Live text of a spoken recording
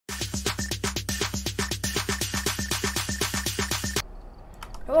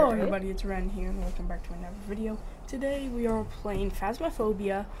Hello everybody, it's Ren here and welcome back to another video. Today we are playing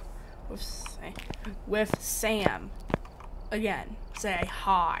Phasmophobia with Sam. Again, say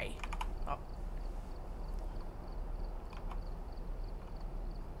hi. Oh.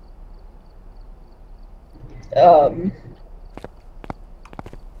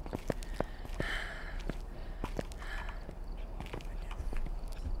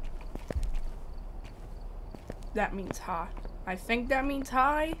 That means hi. I think that means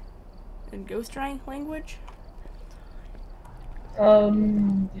hi in Ghost language.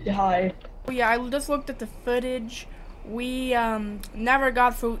 Hi. Oh yeah, I just looked at the footage. We never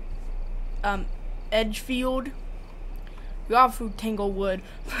got through Edgefield. We got through Tanglewood,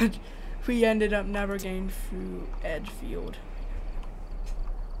 but we ended up never getting through Edgefield.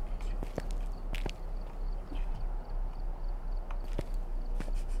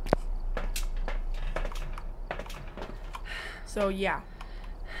 So yeah.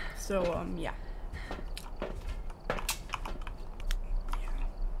 Yeah.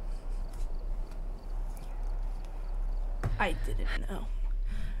 I didn't know.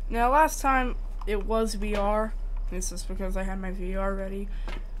 Now last time it was VR. This is because I had my VR ready.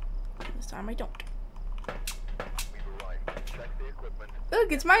 This time I don't.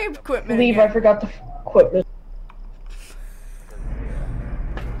 Look, it's my equipment. Leave, again. I forgot the equipment.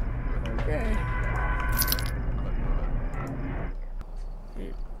 Okay. Here we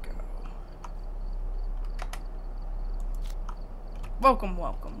go. Welcome,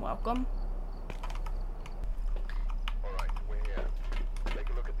 welcome, welcome. Alright, we're here. Take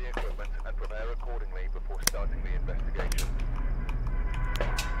a look at the equipment and prepare accordingly before starting the investigation.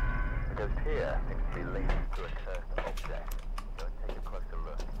 The ghost here seems to be linked to a cursed object. Go and take a closer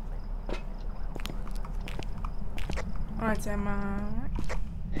look. Alright, Sam,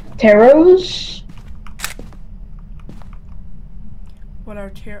 Tarots? what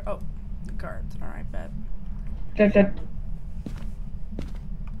are oh, the guards. Alright, bet.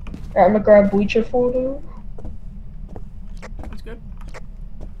 I'm gonna grab bleacher photo. That's good.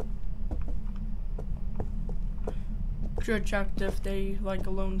 Should have checked if they like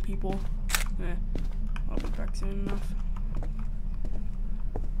alone people. I'll be back soon enough.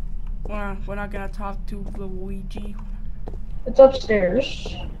 We're not gonna talk to Luigi. It's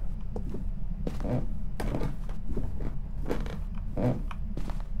upstairs.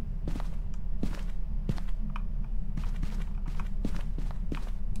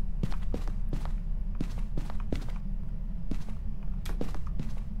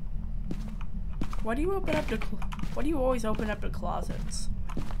 Why do you open up the? Why do you always open up the closets?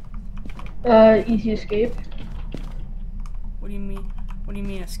 Easy escape. What do you mean? What do you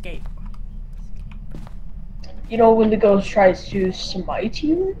mean escape? You know when the ghost tries to smite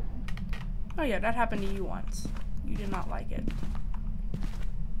you? Oh yeah, that happened to you once. You did not like it.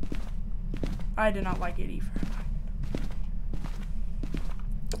 I did not like it either.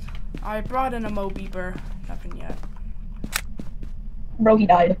 I brought in a Mo beeper. Nothing yet. Bro, he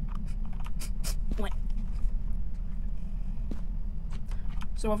died.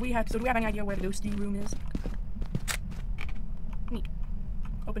 So do we have any idea where the ghosty room is? Neat.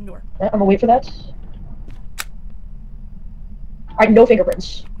 Open door. I'm gonna wait for that. Alright, no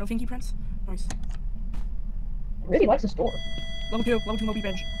fingerprints. No fingerprints? Nice. Really likes this door. Level 2 Moby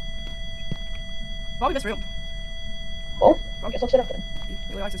bench. Probably this room. Well, I guess I'll set up then. He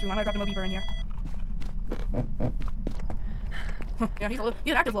really likes this room. I'm gonna grab the Moby beeper in here. Yeah, he's an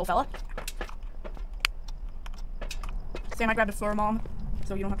active little fella. Sam, I grabbed a floor mom,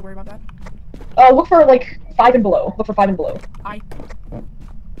 so you don't have to worry about that. Look for like 5 and below. Look for 5 and below.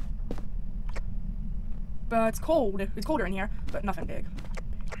 But it's cold. It's colder in here, but nothing big.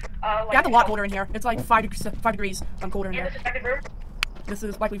 Like Yeah, it's a lot colder in here. It's like 5 degrees colder in here. This is the second room? This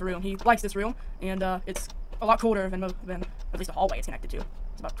is likely the room. He likes this room, and it's a lot colder than at least the hallway it's connected to.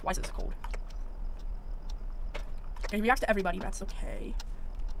 It's about twice as cold. Okay, he reacts to everybody. That's okay.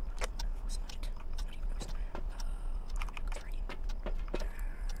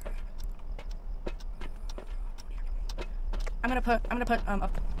 I'm gonna put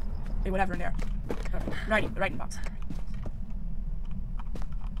whatever in there. Writing box.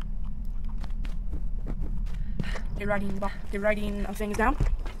 Okay, writing things down.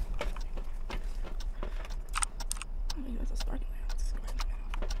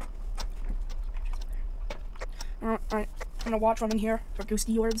 Alright, I'm gonna watch from in here for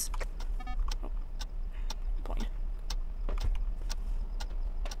ghosty words. Oh, point.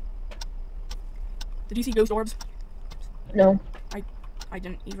 Did you see ghost orbs? No. I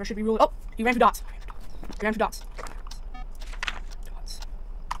didn't either. Should be really. Oh, he ran through dots. He ran through dots.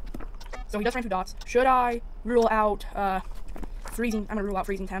 So he does ran through dots. Should I rule out freezing. I'm gonna rule out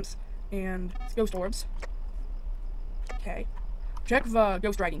freezing temps and ghost orbs. Okay. Check the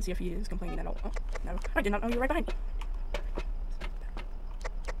ghost writing, see if he is complaining at all. Oh, no. I did not know you were right behind me.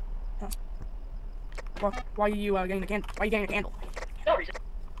 Oh. Well, why are you getting the candle? Why are you getting a candle? No reason.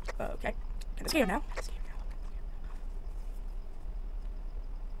 Okay. Kinda scared now.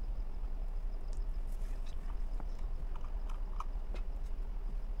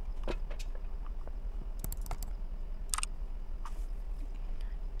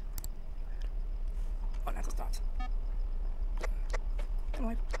 Oh, that's the dots.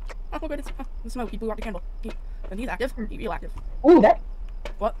 Oh, look at it. The smoke. He blew out the candle. Then he's active. He's real active. Ooh, that.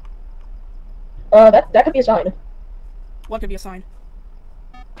 What? That could be a sign. What could be a sign?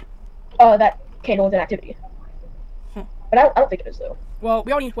 That candle is in activity. Huh. But I don't think it is, though. Well,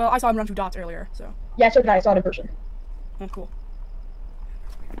 I saw him run through dots earlier, so. Yeah, so did I. I saw it in person. Oh, cool.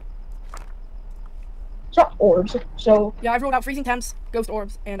 It's not orbs, so... Yeah, I've ruled out freezing temps, ghost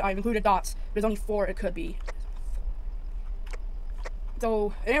orbs, and I've included dots. There's only 4 it could be.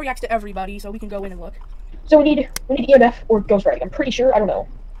 So, it reacts to everybody, so we can go in and look. So we need EMF or ghost writing. I'm pretty sure. I don't know.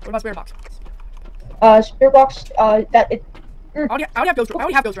 What about spirit box? Spirit box. That it. I already have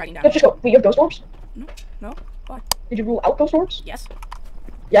ghost writing down. Let's just go. Wait, you have ghost orbs? No? Why? Did you rule out ghost orbs? Yes.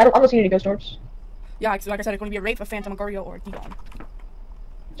 Yeah, I don't see any ghost orbs. Yeah, so like I said, it's going to be a Wraith, a Phantom, a Goryo, or a Demon.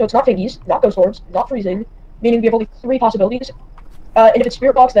 So it's not fingies, not ghost orbs, not freezing, meaning we have only 3 possibilities. And if it's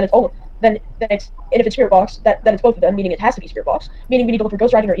spirit box, then it's then it's and if it's spirit box, then it's both of them, meaning it has to be spirit box, meaning we need to look for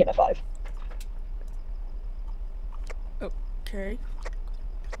ghost writing or EMF 5. Okay.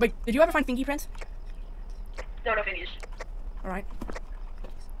 Wait, did you ever find thingy prints? No fingies. Alright.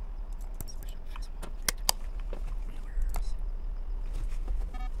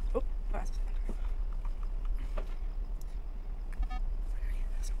 Oh, fast.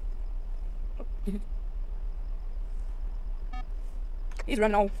 He's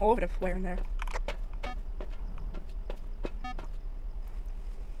running all over the place in there.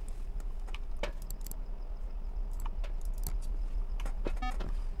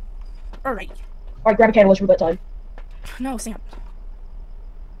 Alright. Alright, grab a candle, let's roulette time. No, Sam.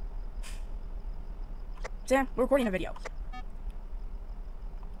 Sam, we're recording a video.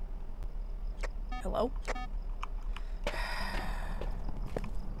 Hello?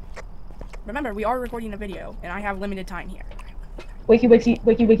 Remember, we are recording a video, and I have limited time here.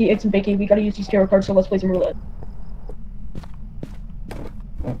 Wakey, eggs and bacon, we gotta use these tarot cards, so let's play some roulette.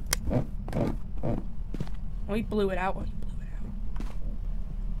 We blew it out.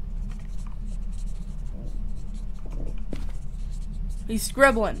 He's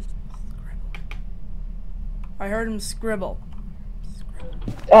scribbling. I heard him scribble.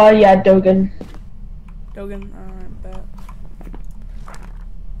 Yeah, Dogan. Dogan, alright, bet.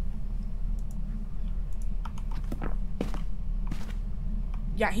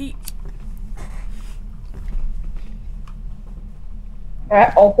 Yeah, he...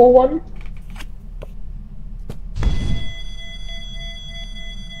 Alright, I'll pull one.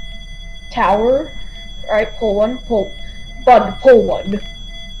 Tower. Alright, pull one, Bud, pull one.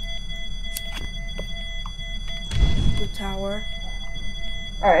 The tower.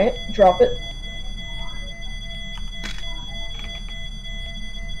 Alright, drop it.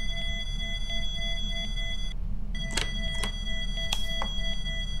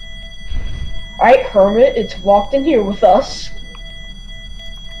 Alright, Hermit, it's locked in here with us.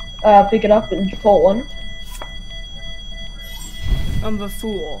 Pick it up and pull one. I'm the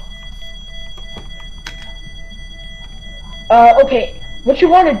fool. Okay, what you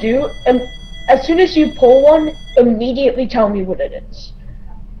want to do, as soon as you pull one, immediately tell me what it is.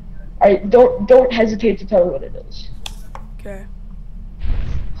 Alright, don't hesitate to tell me what it is. Okay.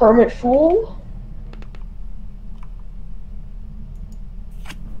 Hermit Fool.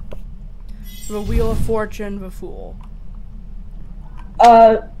 The Wheel of Fortune, the fool.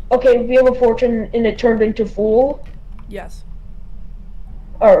 Okay, Wheel of Fortune, and it turned into Fool. Yes.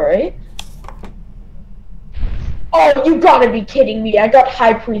 Alright. Oh, you gotta be kidding me, I got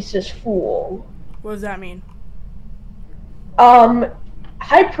High Priestess Fool. What does that mean?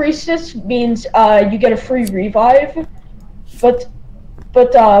 High Priestess means, you get a free revive, but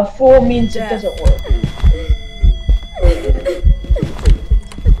Fool means it doesn't work.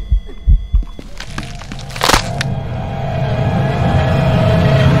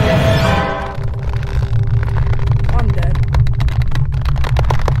 I'm dead.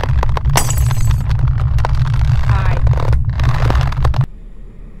 Hi.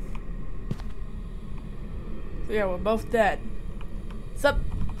 So yeah, we're both dead. What's up?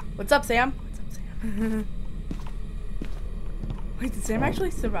 What's up, Sam? What's up, Sam? Wait, did Sam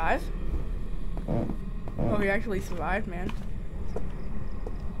actually survive? Oh, he actually survived, man.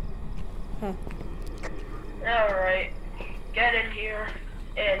 Huh. Alright. Get in here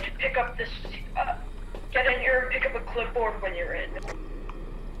and pick up this. Get in here and pick up a clipboard when you're in.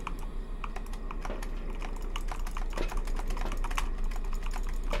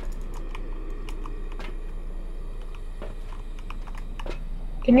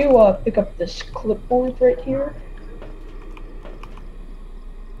 Can you pick up this clipboard right here?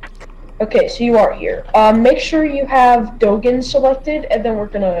 Okay, so you are here. Make sure you have Dogen selected, and then we're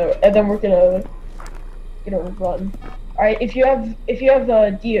gonna run. All right, if you have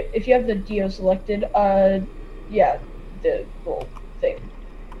the Dio selected, yeah, the little thing.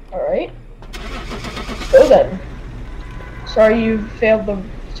 All right. So then, sorry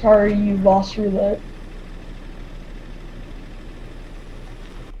you lost roulette.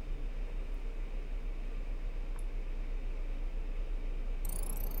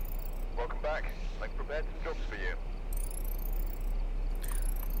 Welcome back. I've prepared some jobs for you.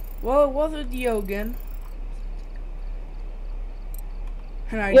 Well, it was a Diogen.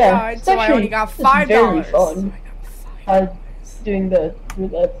 And I Yeah, died, it's so I actually- only got it's $5. very fun. I got $5. Doing the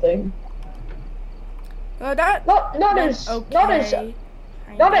roulette thing. That Not that's as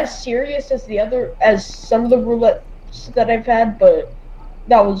not as serious as some of the roulettes that I've had, but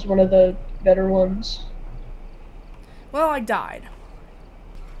that was one of the better ones. Well, I died.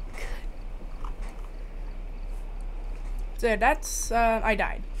 So that's I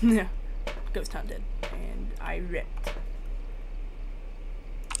died. Ghost hunted, and I ripped.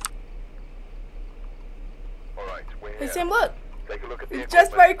 All right, we're Hey here. Sam, look. Take a look at the It's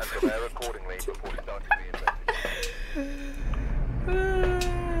just equipment my and prepare accordingly before starting the investigation.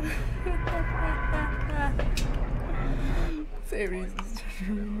 Series.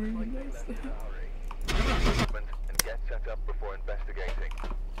 Equipment and get set up before investigating.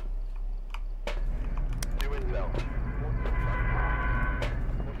 Do intel.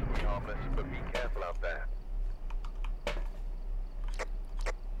 Possibly harmless, but be careful out there.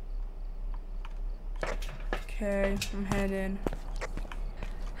 Okay, I'm heading.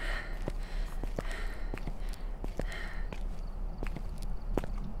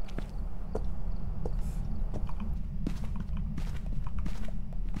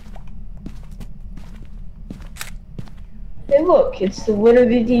 Hey, look, it's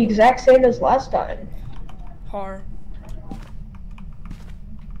literally the exact same as last time. Har.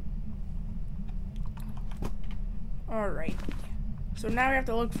 Alright. So now we have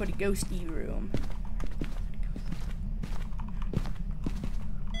to look for the ghosty room.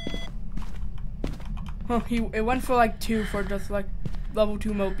 Huh, it went for like 2 for just like level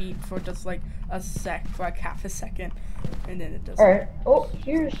 2 mo beat for just like a sec, for like half a second. And then it does. Alright, oh,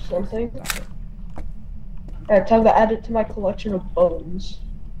 here's something. Alright, time to add it to my collection of bones.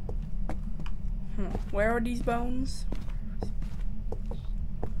 Where are these bones?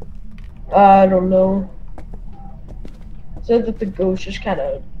 I don't know. Said that the ghost just kind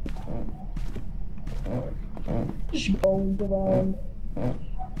of just bones around.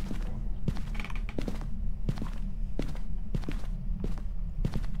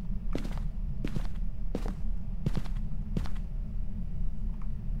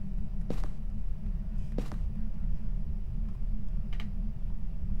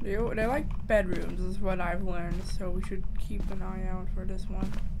 They like bedrooms, is what I've learned, so we should keep an eye out for this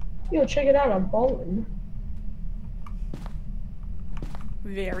one. Yo, check it out, I'm balling.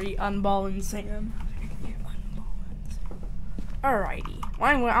 Very unballing, Sam. Alrighty.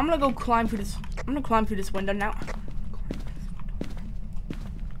 Well, anyway, I'm gonna go climb through this. I'm gonna climb through this window now.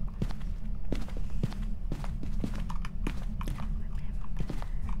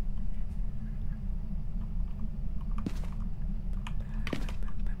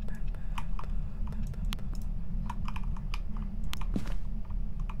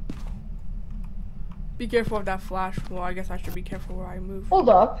 Be careful of that flash. Well, I guess I should be careful where I move. Hold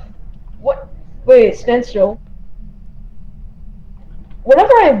up. What? Wait, stand still.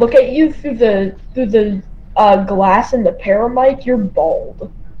 Whenever I look at you through the glass in the paramite, you're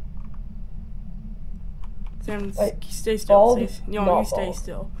bald. Sam, Like, stay still. bald? No, Not you stay bald.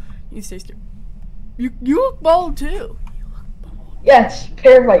 still. You stay still. You look bald too. Yeah, it's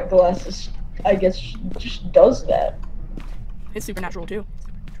paramite glasses. I guess just does that. It's supernatural too.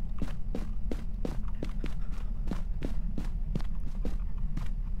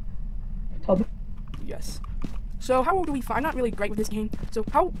 Tub. Yes. So how do we find? I'm not really great with this game. So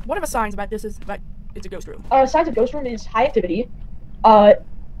what are the signs about this? Is that it's a ghost room? Signs of ghost room is high activity,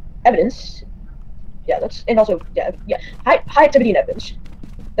 evidence. Yeah, and also high activity and evidence.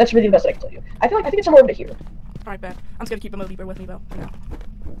 That's really the best I can tell you. I think it's somewhere over here. Alright, bet. I'm just gonna keep a Mo-beeper with me though, for now.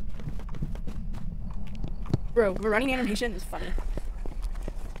 Bro, the running animation is funny.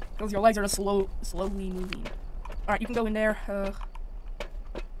 Because your legs are just slowly moving. Alright, you can go in there.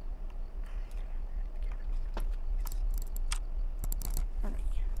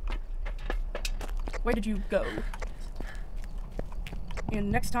 Where did you go?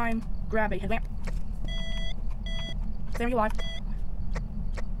 And next time, grab a headlamp. Sam, are you alive?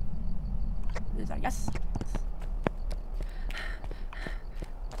 Is that a yes?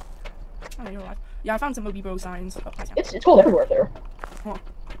 Oh, you're alive. Yeah, I found some Moby Bro signs. Oh, hi, Sam. It's cold everywhere up there. Huh.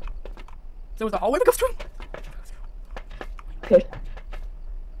 So is the hallway that goes through? Good.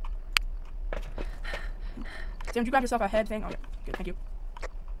 Sam, did you grab yourself a head thing? Oh, yeah. Good, thank you.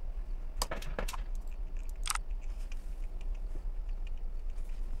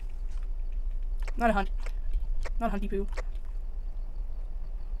 Not a hunt. Not a hunty poo.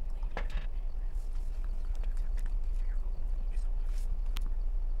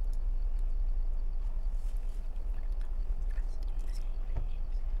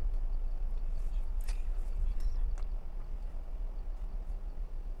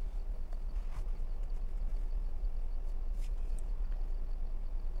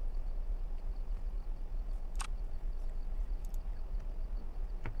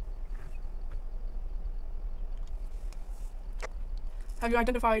 Have you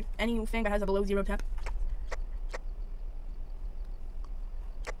identified anything that has a below 0 temp?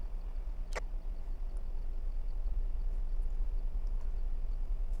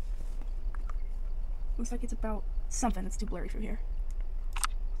 Looks like it's about something that's too blurry from here.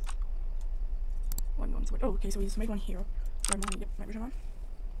 Oh, okay, so we just made one here. Yep, night vision on.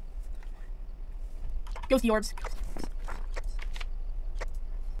 Ghosty orbs.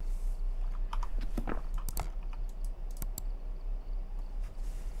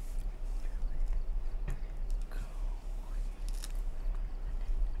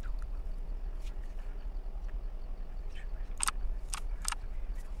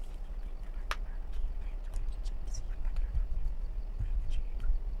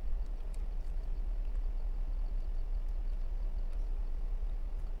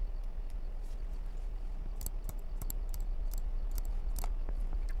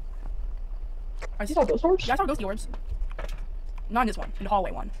 You saw ghost orbs? Yeah, I saw ghosty orbs. Not in this one, in the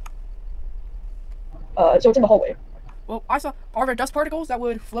hallway one. So it's in the hallway. Well, I saw. Are there dust particles that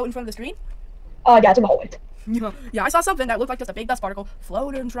would float in front of the screen? Yeah, it's in the hallway. Yeah, I saw something that looked like just a big dust particle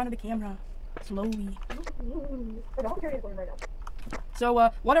float in front of the camera. Slowly.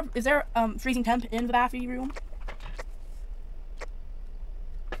 So, is there, freezing temp in the bathroom?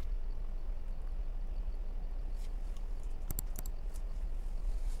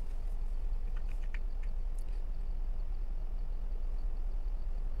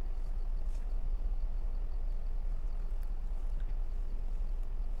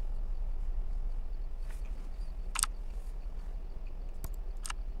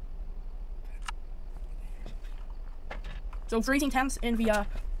 So freezing temps in the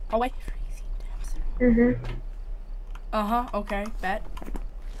hallway. Freezing temps. Okay. Bet.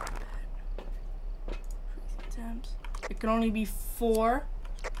 Freezing temps. It can only be 4.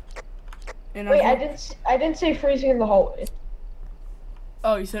 Wait, I didn't say freezing in the hallway.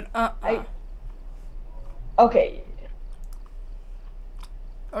 Oh, you said Okay.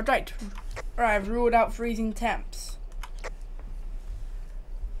 Alright. Alright, I've ruled out freezing temps.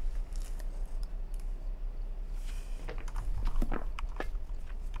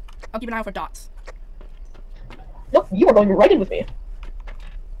 I'll keep an eye out for dots. Nope, you are going right in with me.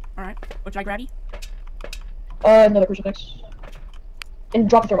 Alright. What should I grab you? Another crucifix. And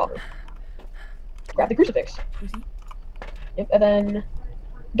drop the thermometer. Grab the crucifix. Yep, and then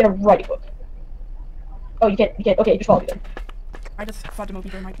get a writing book. Oh, you can't, okay, just follow me then. I just thought the Moby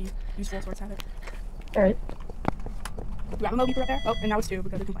might be useful, so it's have it. Alright. Do we have a Moby right there? Oh, and now it's 2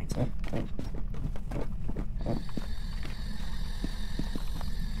 because of complaints.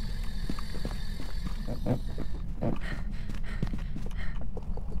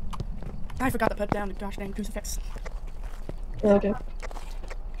 I forgot to put down the gosh dang crucifix. Okay.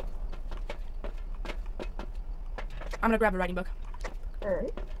 I'm gonna grab a writing book.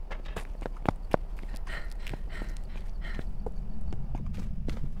 Alright.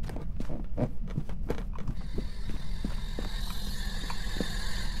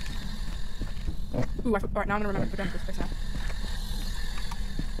 Ooh, alright, now I'm gonna remember to put down the crucifix now.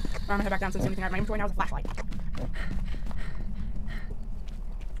 I'm gonna head back down since the only thing I have in my inventory now is a flashlight.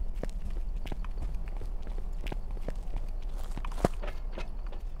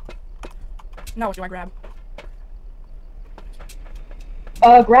 Now what do I grab?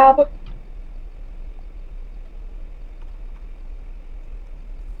 Grab...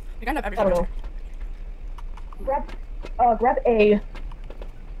 I kind of have I don't everything. know. Grab a...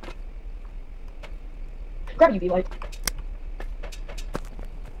 Grab a UV light.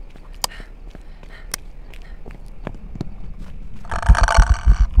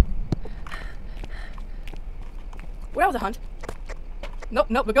 Well, that was a hunt. Nope,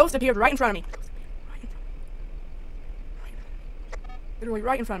 nope, the ghost appeared right in front of me. Literally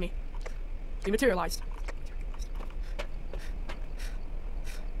right in front of me. He materialized.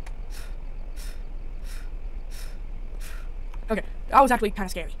 Okay, that was actually kind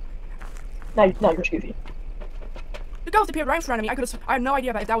of scary. Now you're goofy. The ghost appeared right in front of me. I had no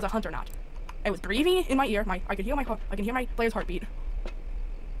idea if that was a hunt or not. It was breathing in my ear. I could hear my player's heartbeat.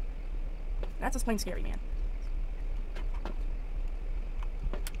 That's just plain scary, man.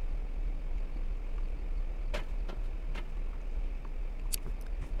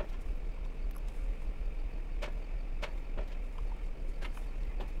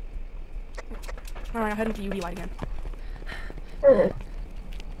 Alright, I'll head into UV light again. Alright.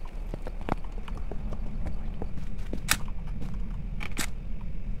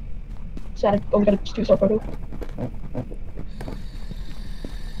 Sad. Oh, we got a 2-star photo.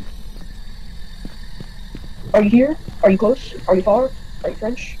 Are you here? Are you close? Are you far? Are you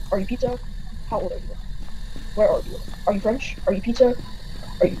French? Are you pizza? How old are you? Where are you? Are you French? Are you pizza?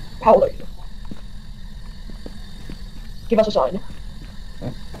 How old are you? Give us a sign.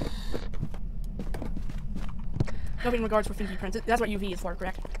 Nothing in regards for fingerprints. That's what UV is for,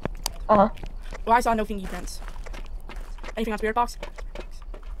 correct? Uh-huh. Well, I saw no fingerprints. Anything on spirit box?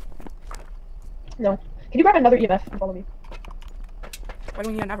 No. Can you grab another EMF and follow me? Why do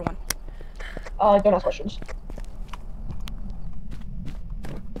we need another one? Don't ask questions.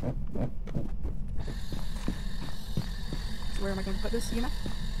 So where am I going to put this EMF?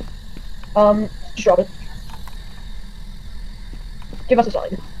 Just drop it. Give us a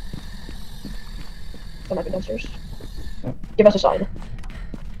sign. That might be downstairs. Give us a sign.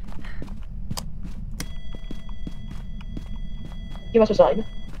 Give us a sign.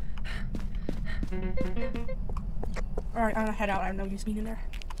 Alright, I'm gonna head out. I have no use being in there.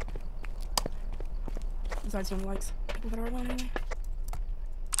 Besides, he only likes people that are alone anyway.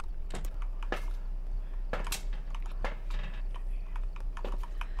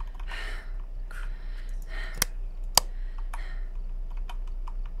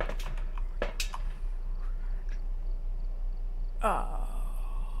 Oh.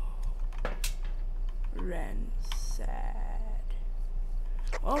 Ren sad.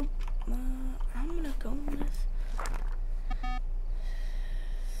 Well, I'm gonna go with...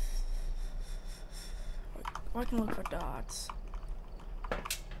 I can look for dots. I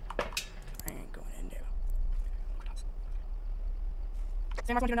ain't going in there.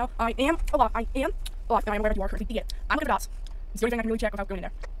 Same as I want you to know, I am alive. I am alive. And I am aware that you are currently dead. I'm looking for dots. It's the only thing I can really check without going in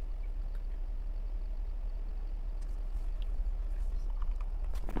there.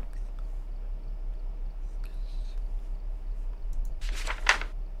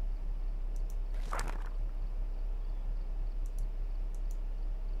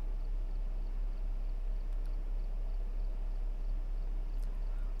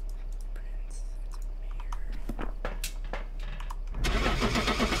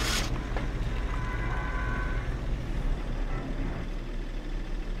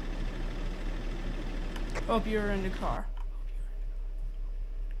 Hope you're in the car.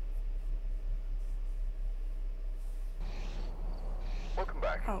 Welcome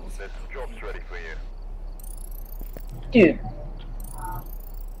back. Oh. There's some jobs ready for you. Dude.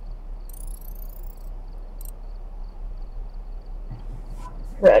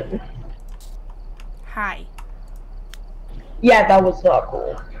 Red. Hi. Yeah, that was not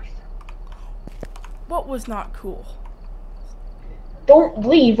cool. What was not cool? Don't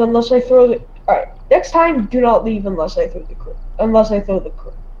leave unless I throw the... Alright, next time, do not leave unless I throw the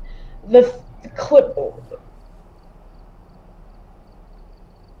the clipboard.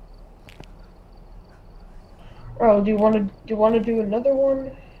 Oh, do you want to do another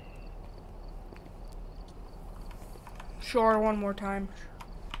one? Sure, one more time.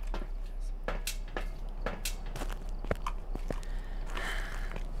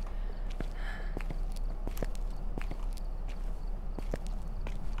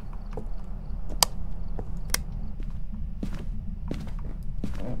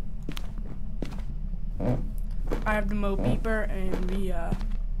 I have the Mo Beeper and the,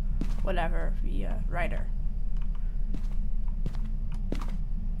 whatever, the, writer.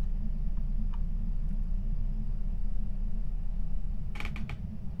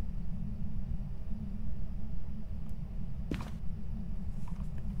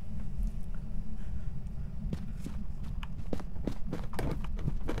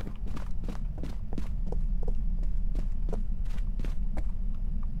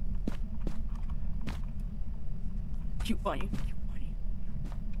 Cute bunny. Cute bunny.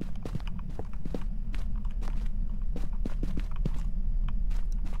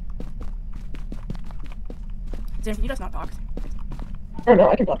 Sam, can you just not talk? Oh no,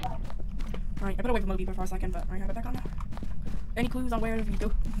 I can talk. Alright, I put away the Moby for a second, but I have it back on now. Any clues on where we go?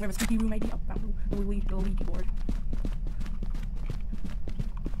 Where the spooky room may be? Oh, found the Ouija board.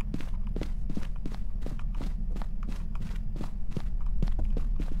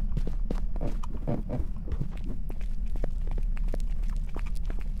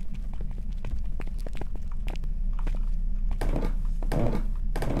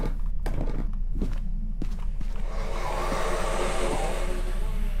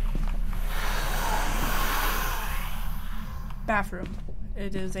 Bathroom.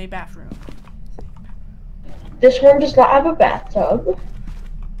 It is a bathroom. This one does not have a bathtub.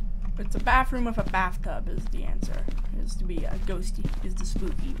 It's a bathroom with a bathtub is the answer. Is to be a ghosty, is the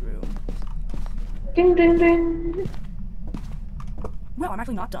spooky room. Ding ding ding. Well, I'm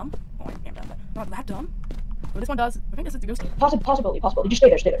actually not dumb. Oh, I am dumb, but not that dumb. What this one does, I think this is the ghosty. Possibility. Just stay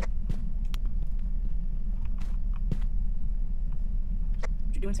there, stay there.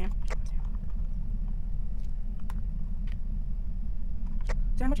 What you doing, Sam?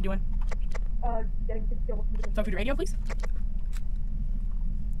 Sam, what you doing? Getting to kill. Talk through the radio, please.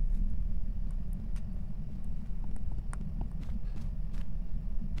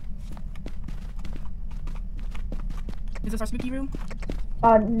 Is this our spooky room?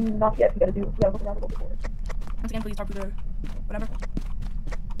 Not yet. We gotta look around a little bit more. Once again, please talk through the whatever.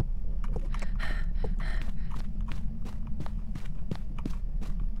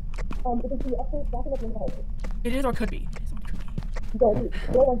 It is the upstairs bathroom at the end of the hallway. It is or could be. It is or could be. Go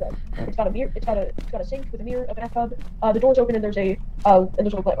on up. It's got a mirror. It's got a sink with a mirror, a bathtub. The door's open and there's a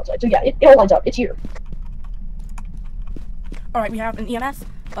plant outside. So yeah, it all lines up. It's here. All right, we have an EMF,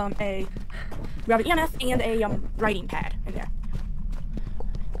 we have an EMF and a writing pad in there.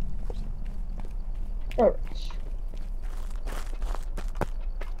 Alright.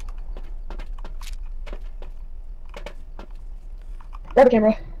 Grab a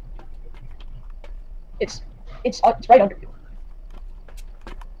camera. It's right under you.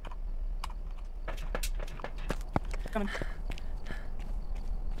 Coming.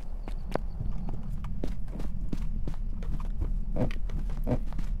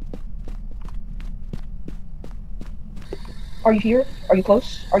 Are you here? Are you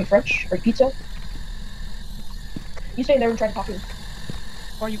close? Are you French? Are you pizza? You stay there and try to talk to him.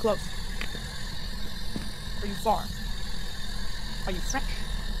 Are you close? Are you far? Are you French?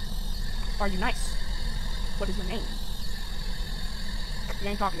 Are you nice? What is your name? You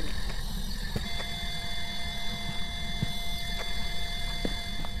ain't talking to me.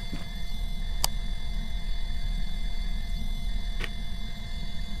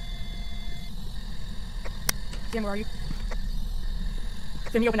 Sam, where are you?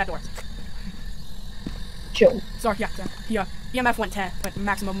 Sam, you open that door. Chill. Sorry, yeah, Sam. EMF went 10, went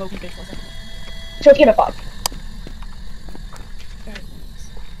maximum Moby bitch for a second. So it's game at 5.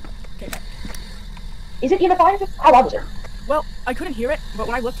 Okay, bye. Is it game at 5? How loud was it? Well, I couldn't hear it, but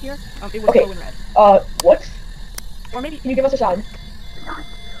when I looked here, it was Okay. glowing red. What? Or maybe Can you give us a sign?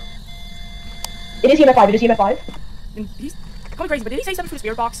 It is game at 5. It is game at 5. and he's going crazy, but did he say something from the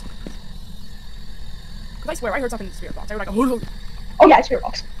spirit box? Because I swear, I heard something in the spirit box. I heard like a Oh yeah, it's spirit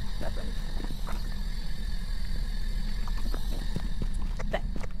box. That's right. There.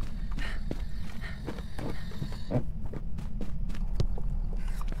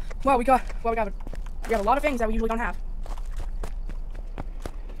 Well, we got a lot of things that we usually don't have.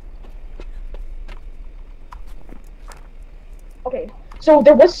 Okay. So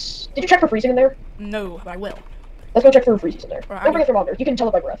there was. Did you check for freezing in there? No, but I will. Let's go check for freezes in there. Alright, Don't bring a thermometer. You can tell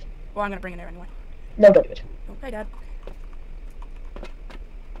it by breath. Well, I'm gonna bring it there anyway. No, don't do it. Okay, Dad.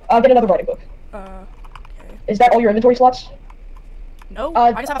 Get another writing book. Okay. Is that all your inventory slots? No,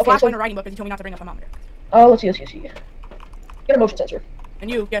 I just have a okay, flashlight so- and a writing book because you told me not to bring a thermometer. Let's see. Get a motion sensor.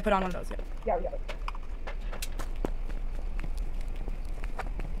 And you get put on one of those. Yeah. Yeah, we got it.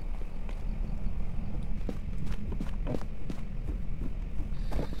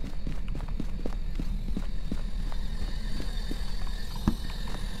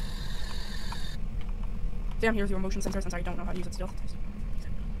 Damn, here's your motion sensor since I don't know how to use it still.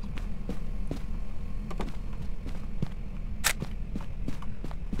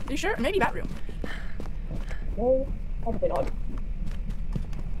 Are you sure? Maybe that room. No, probably not.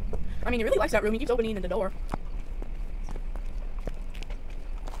 I mean, he really likes that room. He keeps opening the door.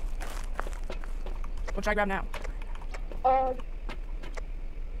 What should I grab now?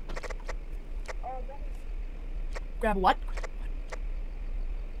 Grab what?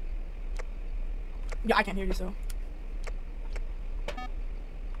 Yeah, I can't hear you, so.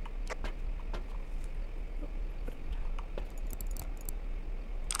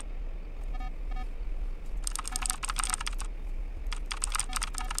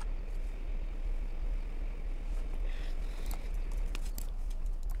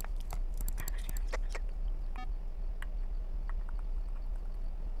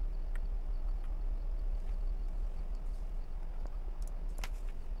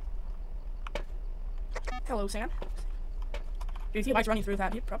 Hello, Sam. Do you see lights running through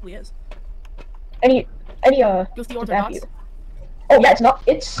that? It probably is. Any You'll see orbs or back dots? view. Oh yeah, it's not.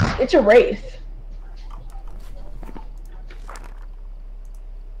 It's a wraith.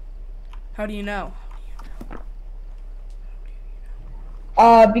 How do you know?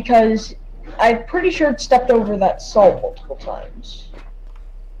 Because I'm pretty sure it stepped over that salt multiple times.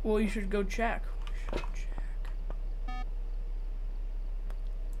 Well, you should go check.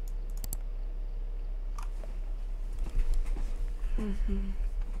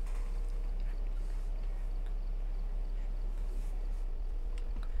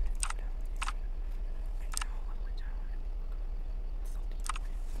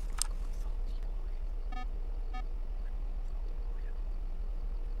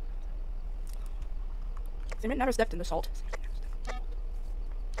 Sam never stepped in the salt.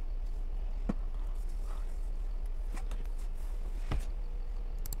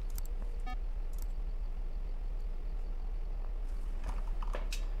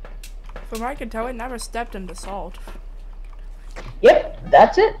 From what I can tell, it never stepped into salt. Yep,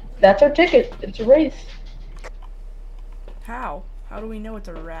 that's it. That's our ticket. It's a wraith. How? How do we know it's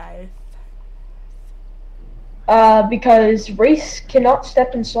a wraith? Because wraiths cannot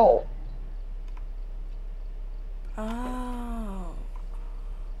step in salt. Oh.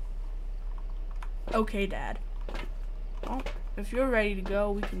 Okay, Dad. Well, if you're ready to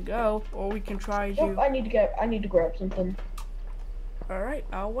go, we can go, or we can try Nope, to. I need to grab something. All right,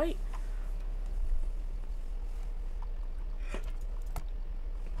 I'll wait.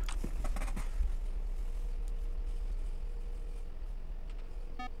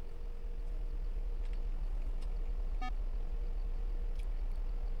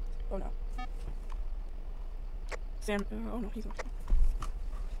 Oh no. Sam. Oh no, he's not.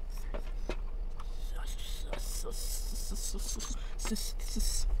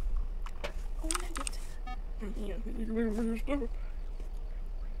 Oh, negative.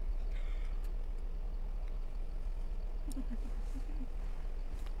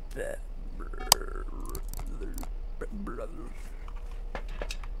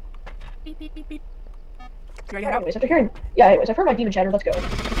 Beep beep beep beep. You ready to head out? Anyways, I've heard my demon chatter. Let's go.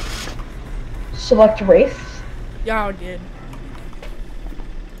 Select wraith. Yeah, I did.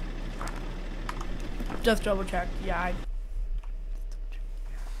 Just double check. Yeah,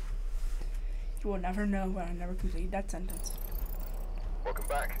 You will never know when I never completed that sentence. Welcome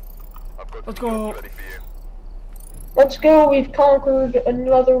back. I've got Let's some go. jobs ready for you. Let's go. We've conquered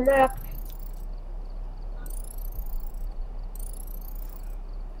another map.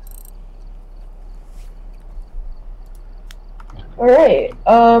 Alright,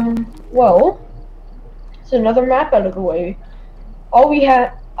 well, it's another map out of the way. All we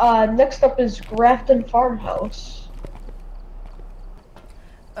have, next up is Grafton Farmhouse.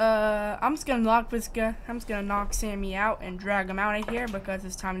 I'm just gonna knock this guy. I'm just gonna knock Sammy out and drag him out of here because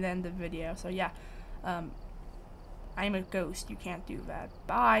it's time to end the video. So yeah, I'm a ghost. You can't do that.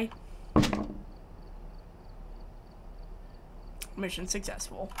 Bye. Mission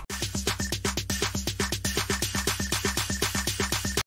successful.